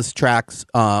smallest tracks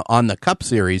on the Cup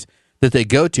Series that they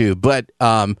go to. But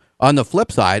on the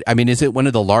flip side, I mean, is it one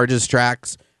of the largest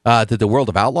tracks that the World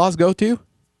of Outlaws go to?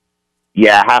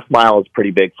 Yeah, half mile is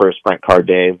pretty big for a sprint car,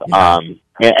 Dave. Yeah.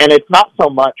 And it's not so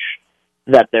much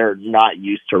that they're not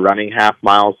used to running half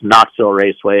miles. Knoxville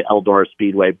Raceway, Eldora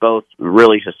Speedway, both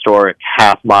really historic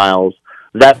half miles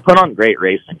that put on great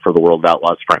racing for the World of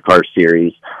Outlaws Sprint Car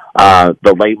Series.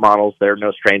 The late models, they're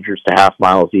no strangers to half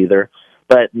miles either.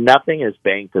 But nothing is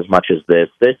banked as much as this.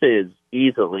 This is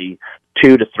easily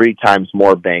 2 to 3 times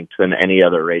more banked than any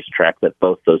other racetrack that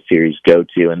both those series go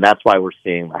to, and that's why we're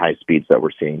seeing the high speeds that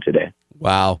we're seeing today.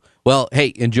 Wow. Well,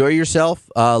 hey, enjoy yourself.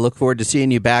 Look forward to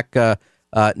seeing you back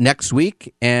next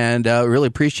week, and really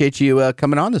appreciate you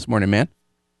coming on this morning, man.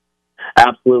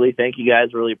 Absolutely. Thank you,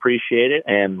 guys. Really appreciate it,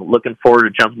 and looking forward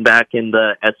to jumping back in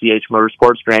the SEH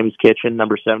Motorsports, Grammy's Kitchen,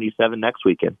 number 77 next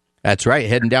weekend. That's right,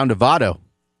 heading down to Vado.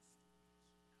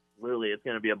 Absolutely. It's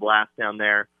going to be a blast down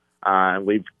there.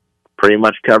 We've pretty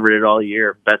much covered it all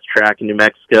year. Best track in New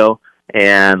Mexico,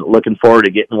 and looking forward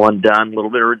to getting one done. A little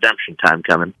bit of redemption time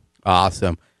coming.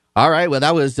 Awesome. All right. Well,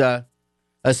 that was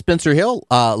Spencer Hill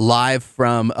live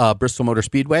from Bristol Motor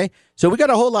Speedway. So we got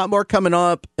a whole lot more coming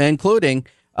up, including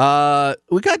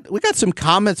we got some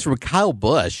comments from Kyle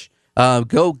Busch.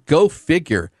 Go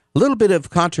figure. A little bit of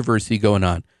controversy going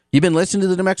on. You've been listening to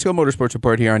the New Mexico Motorsports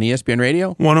Report here on ESPN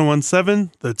Radio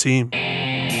 101.7, The Team.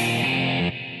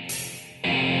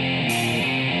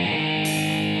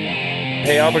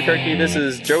 Hey Albuquerque, this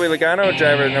is Joey Logano,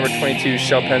 driver of number 22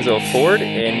 Shell Pennzoil Ford,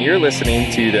 and you're listening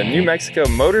to the New Mexico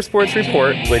Motorsports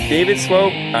Report with David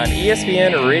Swope on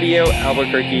ESPN Radio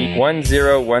Albuquerque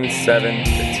 1017,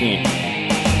 The Team.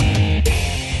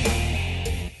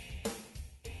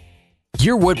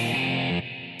 Your wood.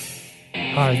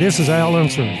 Hi, this is Al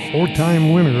Unser,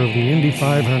 4-time winner of the Indy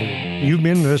 500. You've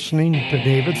been listening to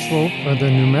David Swope of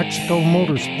the New Mexico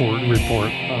Motorsport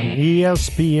Report on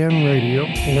ESPN Radio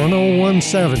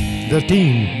 1017, The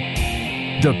Team.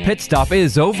 The pit stop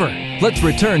is over. Let's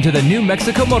return to the New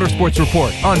Mexico Motorsports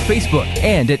Report on Facebook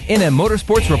and at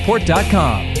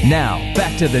nmmotorsportsreport.com. Now,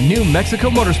 back to the New Mexico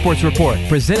Motorsports Report,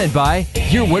 presented by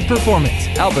Yearwood Performance,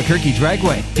 Albuquerque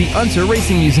Dragway, the Unser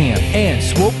Racing Museum, and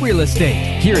Swope Real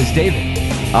Estate. Here is David.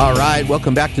 All right,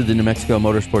 welcome back to the New Mexico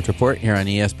Motorsports Report here on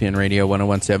ESPN Radio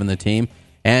 101.7 The Team.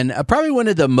 And probably one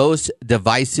of the most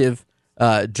divisive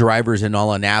drivers in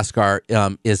all of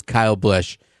NASCAR is Kyle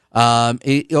Busch.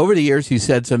 Over the years, he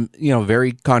said some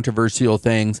very controversial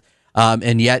things,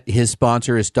 and yet his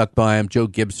sponsor is stuck by him. Joe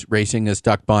Gibbs Racing is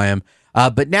stuck by him.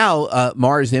 But now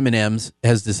Mars M&Ms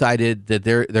has decided that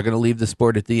they're going to leave the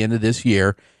sport at the end of this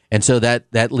year, and so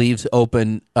that leaves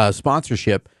open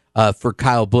sponsorship for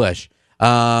Kyle Busch.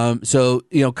 So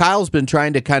Kyle's been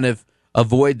trying to kind of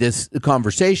avoid this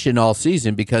conversation all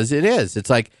season because it's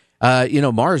like,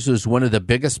 Mars was one of the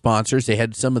biggest sponsors. They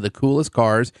had some of the coolest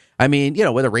cars. I mean,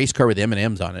 with a race car with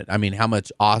M&Ms on it. I mean, how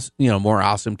much more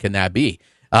awesome can that be?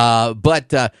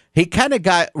 But he kind of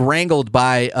got wrangled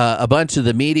by a bunch of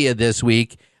the media this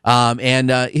week.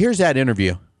 And here's that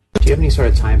interview. Do you have any sort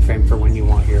of time frame for when you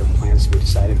want your plans to be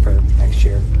decided for next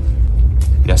year?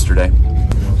 Yesterday.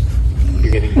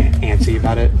 You're getting antsy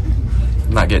about it?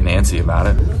 I'm not getting antsy about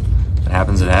it. If it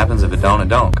happens, it happens. If it don't, it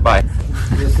don't. Goodbye.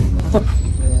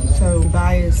 So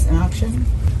Dubai is an option?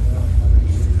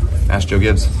 Ask Joe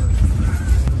Gibbs.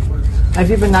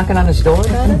 Have you been knocking on his door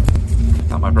about it?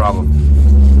 Not my problem.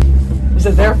 Is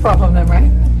it their problem then,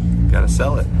 right? You gotta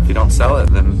sell it. If you don't sell it,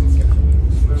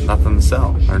 then nothing to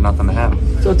sell or nothing to have.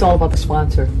 So it's all about the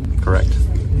sponsor. Correct.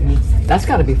 That's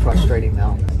got to be frustrating,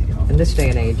 though, in this day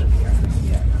and age.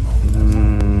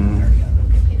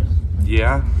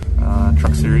 Yeah.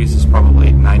 Truck Series is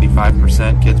probably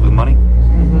 95% kids with money.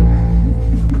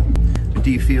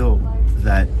 Do you feel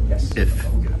that if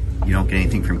you don't get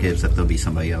anything from Gibbs, that there'll be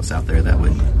somebody else out there that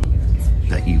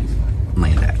you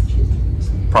land at?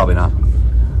 Probably not.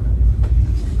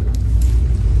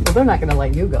 Well, they're not going to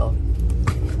let you go.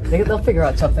 They'll figure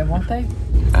out something, won't they?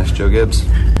 Ask Joe Gibbs.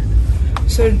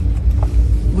 So,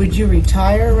 would you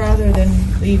retire rather than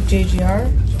leave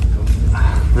JGR?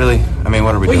 Really? I mean,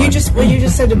 what are we doing? You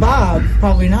just said to Bob,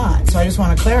 probably not. So I just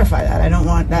want to clarify that. I don't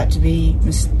want that to be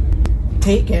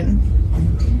mistaken.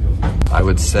 I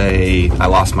would say I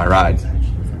lost my ride.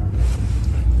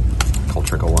 Cole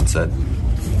Trickle once said.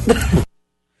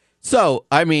 So,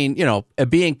 I mean,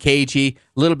 being cagey,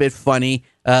 a little bit funny.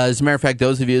 As a matter of fact,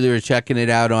 those of you that are checking it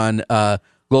out on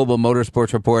Global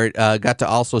Motorsports Report got to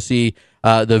also see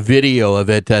the video of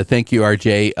it. Thank you,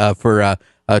 RJ, for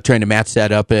trying to match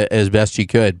that up as best you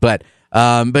could. But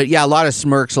yeah, a lot of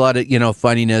smirks, a lot of,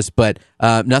 funniness, but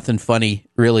nothing funny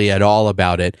really at all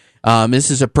about it.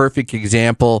 This is a perfect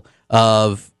example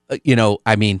of,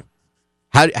 I mean,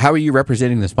 how are you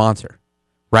representing the sponsor?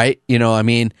 Right?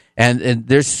 And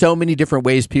there's so many different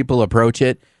ways people approach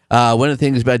it. One of the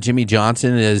things about Jimmy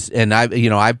Johnson is, and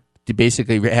I've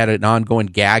basically had an ongoing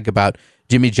gag about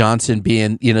Jimmy Johnson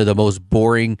being, the most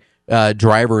boring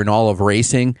driver in all of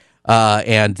racing,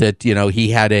 and that he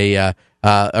had a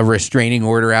restraining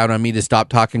order out on me to stop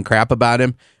talking crap about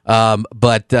him.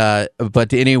 But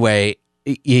anyway,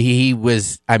 he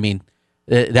was. I mean,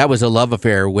 that was a love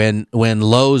affair when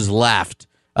Lowe's left.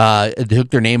 Took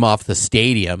their name off the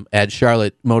stadium at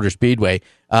Charlotte Motor Speedway.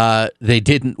 They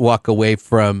didn't walk away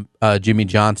from Jimmy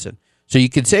Johnson. So you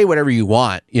can say whatever you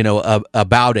want,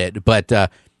 about it, but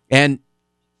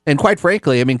and quite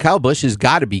frankly, I mean, Kyle Busch has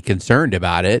got to be concerned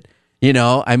about it.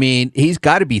 I mean, he's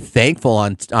got to be thankful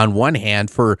on one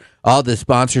hand for all the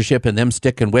sponsorship and them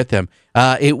sticking with him.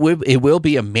 It will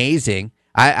be amazing.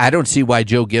 I don't see why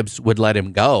Joe Gibbs would let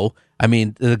him go. I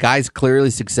mean, the guy's clearly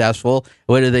successful.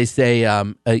 What do they say?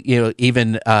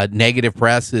 Even negative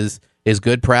press is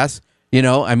good press.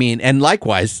 I mean, and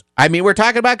likewise, I mean, we're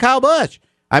talking about Kyle Busch.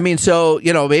 I mean, so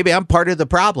maybe I'm part of the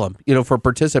problem. For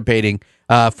participating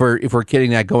for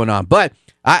getting that going on. But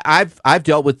I've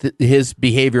dealt with his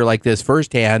behavior like this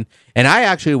firsthand, and I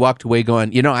actually walked away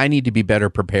going, I need to be better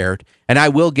prepared. And I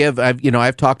will give,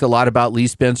 I've talked a lot about Lee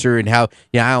Spencer and how,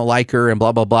 I don't like her and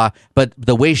blah, blah, blah. But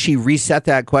the way she reset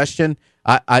that question,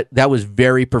 that was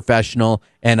very professional.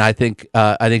 And I think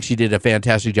she did a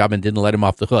fantastic job and didn't let him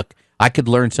off the hook. I could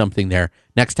learn something there.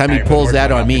 Next time he pulls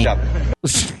that on me.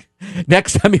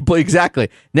 Next time he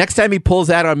pulls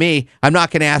that on me, I'm not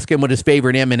going to ask him what his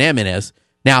favorite M&M is.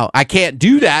 Now, I can't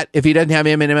do that if he doesn't have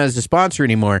M&M as a sponsor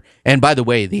anymore. And by the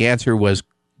way, the answer was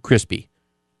crispy.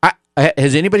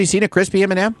 Has anybody seen a crispy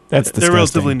M&M? That's disgusting. They're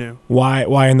relatively new.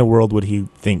 Why in the world would he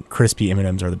think crispy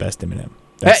M&Ms are the best M&M?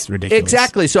 That's ridiculous.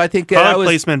 Exactly. So I think product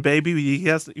placement, baby. We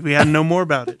had to know more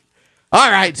about it.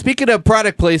 All right. Speaking of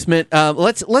product placement,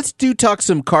 let's talk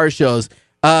some car shows.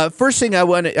 First thing I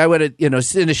want to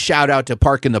send a shout out to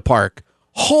Park in the Park.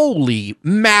 Holy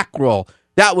mackerel!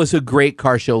 That was a great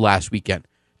car show last weekend.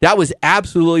 That was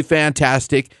absolutely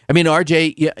fantastic. I mean,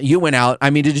 RJ, you went out. I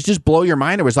mean, did it just blow your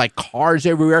mind? There was like cars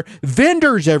everywhere,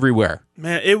 vendors everywhere.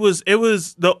 Man, it was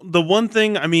the one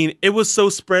thing. I mean, it was so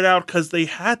spread out because they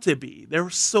had to be. There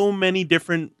were so many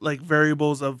different like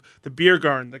variables of the beer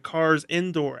garden, the cars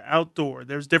indoor, outdoor.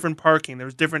 There's different parking.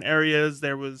 There's different areas.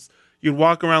 You'd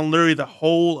walk around literally the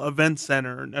whole event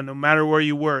center, and no matter where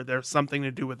you were, there's something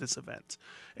to do with this event.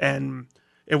 And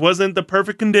it wasn't the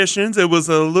perfect conditions. It was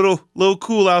a little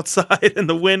cool outside, and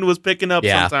the wind was picking up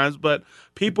sometimes. But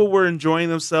people were enjoying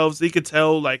themselves. You could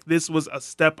tell like this was a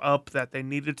step up that they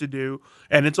needed to do,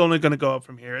 and it's only going to go up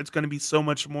from here. It's going to be so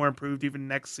much more improved even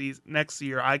next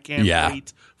year. I can't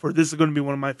wait for this. Is going to be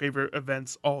one of my favorite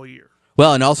events all year.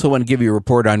 Well, and also want to give you a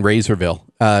report on Razorville.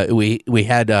 We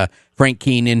had Frank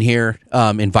Keene in here,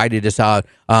 invited us out.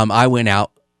 I went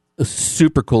out. A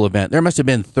super cool event. There must have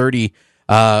been 30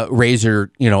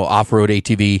 Razor, off-road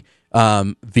ATV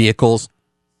vehicles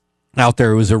out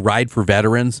there. It was a ride for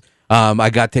veterans. I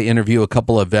got to interview a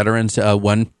couple of veterans.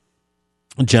 One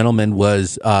gentleman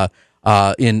was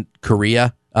in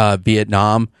Korea,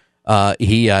 Vietnam.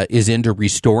 He is into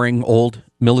restoring old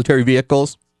military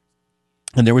vehicles.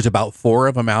 And there was about 4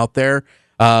 of them out there.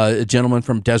 A gentleman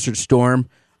from Desert Storm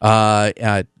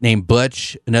named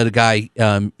Butch, another guy,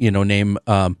 named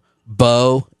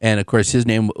Bo, and of course his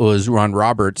name was Ron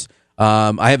Roberts.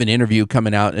 I have an interview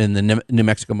coming out in the New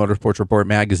Mexico Motorsports Report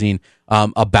magazine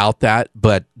about that,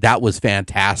 but that was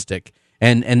fantastic.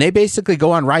 And they basically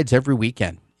go on rides every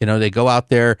weekend. They go out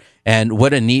there, and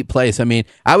what a neat place. I mean,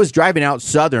 I was driving out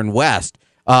Southern West,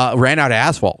 ran out of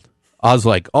asphalt. I was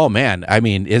like, oh, man, I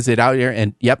mean, is it out here?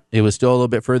 And, yep, it was still a little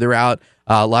bit further out.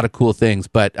 A lot of cool things.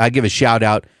 But I give a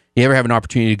shout-out. You ever have an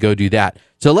opportunity to go do that.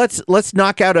 So let's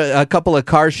knock out a couple of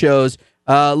car shows.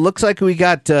 Looks like we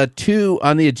got 2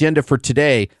 on the agenda for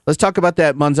today. Let's talk about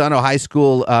that Manzano High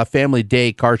School Family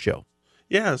Day car show.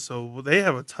 Yeah, so they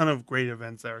have a ton of great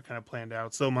events that are kind of planned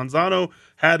out. So Manzano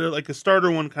had a starter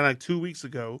one kind of like 2 weeks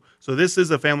ago. So this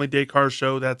is a Family Day car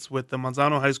show that's with the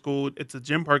Manzano High School. It's a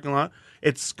gym parking lot.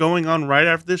 It's going on right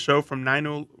after the show from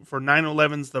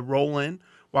 9:11's the roll-in,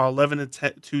 while 11 to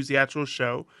 2's the actual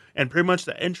show. And pretty much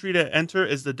the entry to enter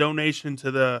is the donation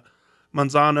to the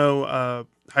Manzano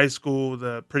High School,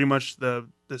 the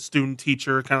student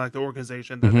teacher, kind of like the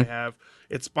organization that they have.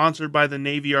 It's sponsored by the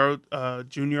Navy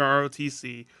Junior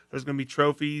ROTC. There's going to be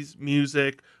trophies,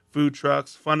 music, food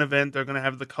trucks, fun event. They're going to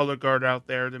have the color guard out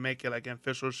there to make it like an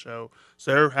official show.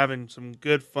 So they're having some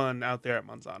good fun out there at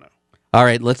Manzano. All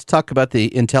right, let's talk about the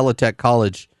Intellitech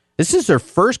College. This is their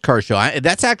first car show.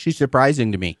 That's actually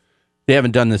surprising to me. They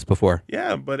haven't done this before.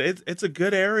 Yeah, but it's a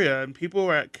good area, and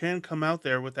people can come out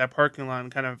there with that parking lot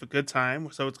and kind of have a good time.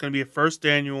 So it's going to be a first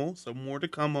annual, so more to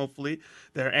come, hopefully.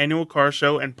 Their annual car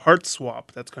show and parts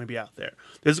swap that's going to be out there.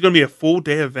 This is going to be a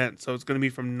full-day event, so it's going to be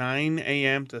from 9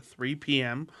 a.m. to 3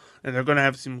 p.m., and they're going to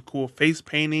have some cool face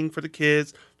painting for the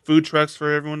kids, food trucks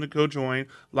for everyone to go join,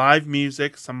 live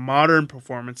music, some modern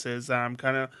performances. I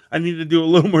need to do a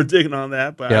little more digging on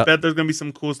that, but I bet there's going to be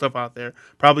some cool stuff out there.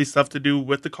 Probably stuff to do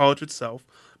with the college itself.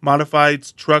 Modified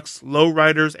trucks,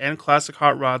 lowriders, and classic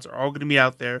hot rods are all going to be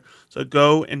out there. So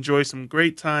go enjoy some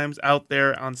great times out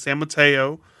there on San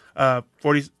Mateo,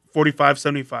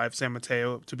 4575 San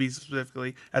Mateo, to be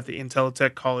specifically, at the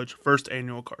Intellitech College first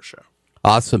annual car show.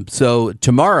 Awesome. So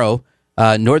tomorrow,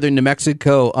 Northern New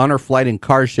Mexico Honor Flight and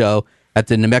Car Show at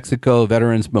the New Mexico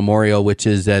Veterans Memorial, which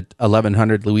is at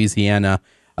 1100 Louisiana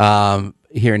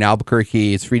here in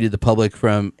Albuquerque. It's free to the public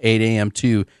from 8 a.m.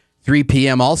 to 3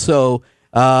 p.m. Also,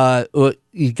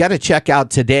 you got to check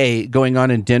out today, going on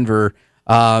in Denver,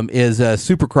 is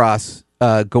Supercross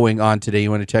going on today. You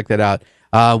want to check that out.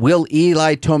 Will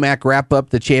Eli Tomac wrap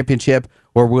up the championship,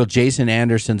 or will Jason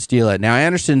Anderson steal it? Now,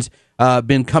 Anderson's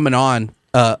been coming on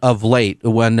of late,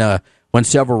 won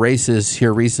several races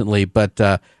here recently, but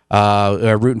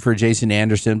rooting for Jason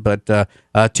Anderson. But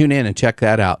tune in and check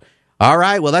that out. All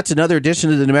right, well, that's another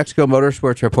edition of the New Mexico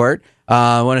Motorsports Report.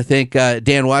 I want to thank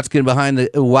Dan Watkins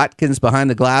behind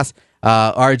the glass.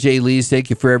 RJ Lees, thank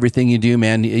you for everything you do,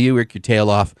 man. You work your tail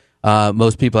off.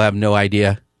 Most people have no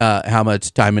idea how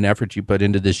much time and effort you put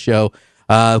into this show.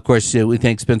 Of course, we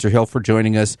thank Spencer Hill for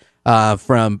joining us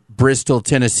from Bristol,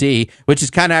 Tennessee, which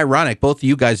is kind of ironic. Both of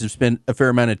you guys have spent a fair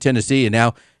amount of Tennessee, and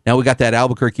now we got that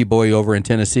Albuquerque boy over in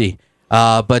Tennessee.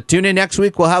 But tune in next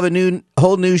week. We'll have a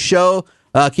whole new show.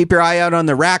 Keep your eye out on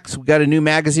the racks. We got a new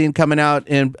magazine coming out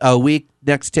in a week,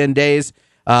 next 10 days.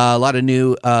 A lot of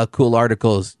new cool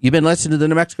articles. You've been listening to the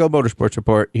New Mexico Motorsports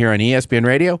Report here on ESPN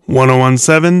Radio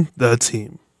 1017, The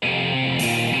Team.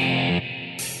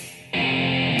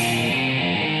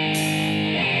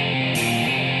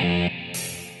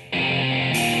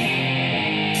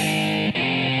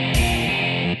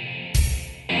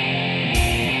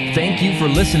 Thank you for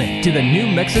listening to the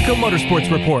New Mexico Motorsports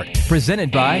Report,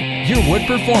 presented by Your Wood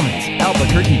Performance,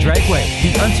 Albuquerque Dragway,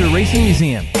 the Unser Racing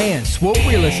Museum, and Swope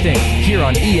Real Estate, here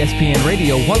on ESPN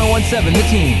Radio 1017 The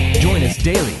Team. Join us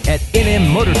daily at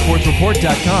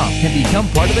nmmotorsportsreport.com and become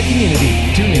part of the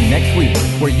community. Tune in next week,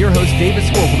 where your host David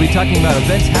Swope will be talking about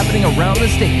events happening around the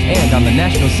state and on the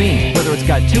national scene, whether it's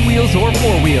got 2 wheels or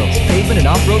 4 wheels, pavement and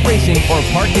off-road racing, or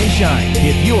park and shine.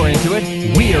 If you're into it,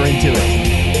 we are into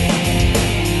it.